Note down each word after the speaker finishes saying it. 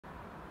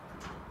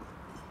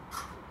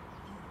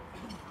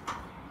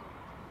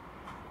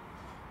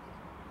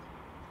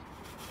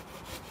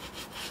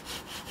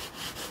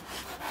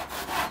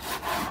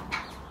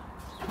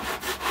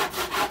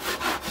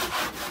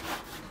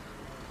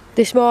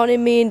This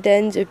morning me and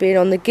Denz have been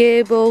on the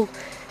gable,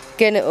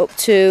 getting it up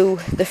to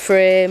the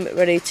frame,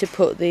 ready to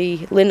put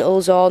the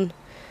lintels on.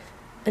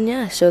 And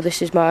yeah, so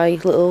this is my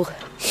little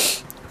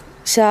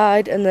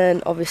side, and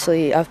then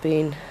obviously I've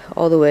been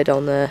all the way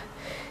down there,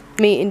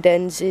 meeting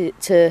Denz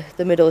to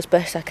the middle as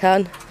best I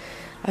can.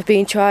 I've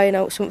been trying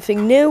out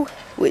something new,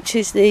 which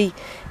is the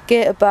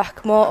gator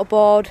back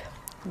mortarboard.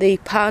 The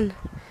pan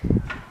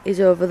is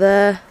over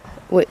there,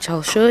 which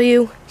I'll show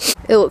you.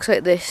 It looks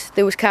like this.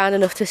 They was kind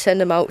enough to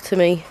send them out to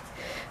me,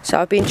 so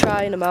I've been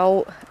trying them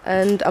out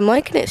and I'm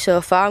liking it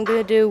so far. I'm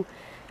going to do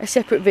a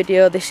separate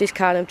video. This is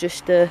kind of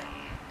just a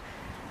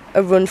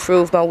run through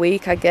of my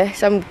week, I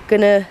guess. I'm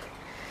going to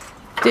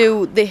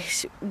do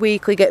this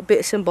weekly, get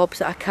bits and bobs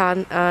that I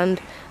can and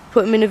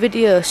put them in a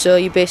video, so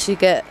you basically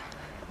get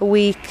a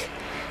week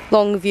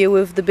long view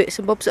of the bits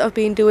and bobs that I've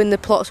been doing, the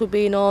plots we've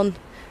been on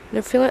and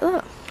everything like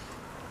that.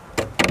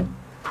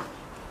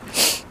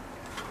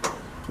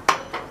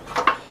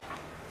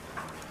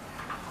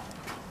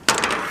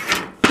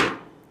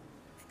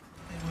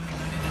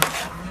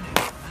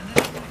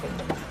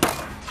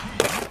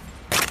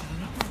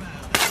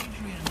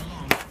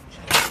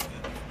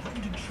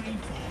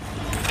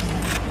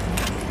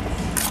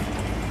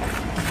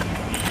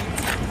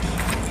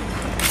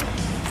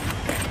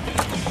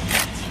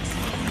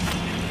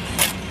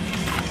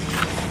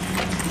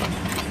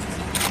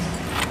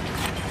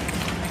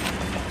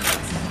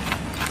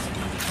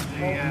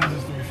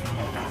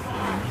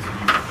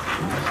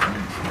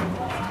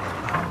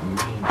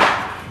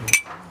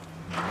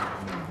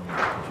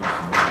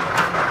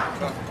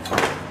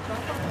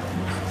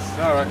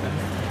 All right.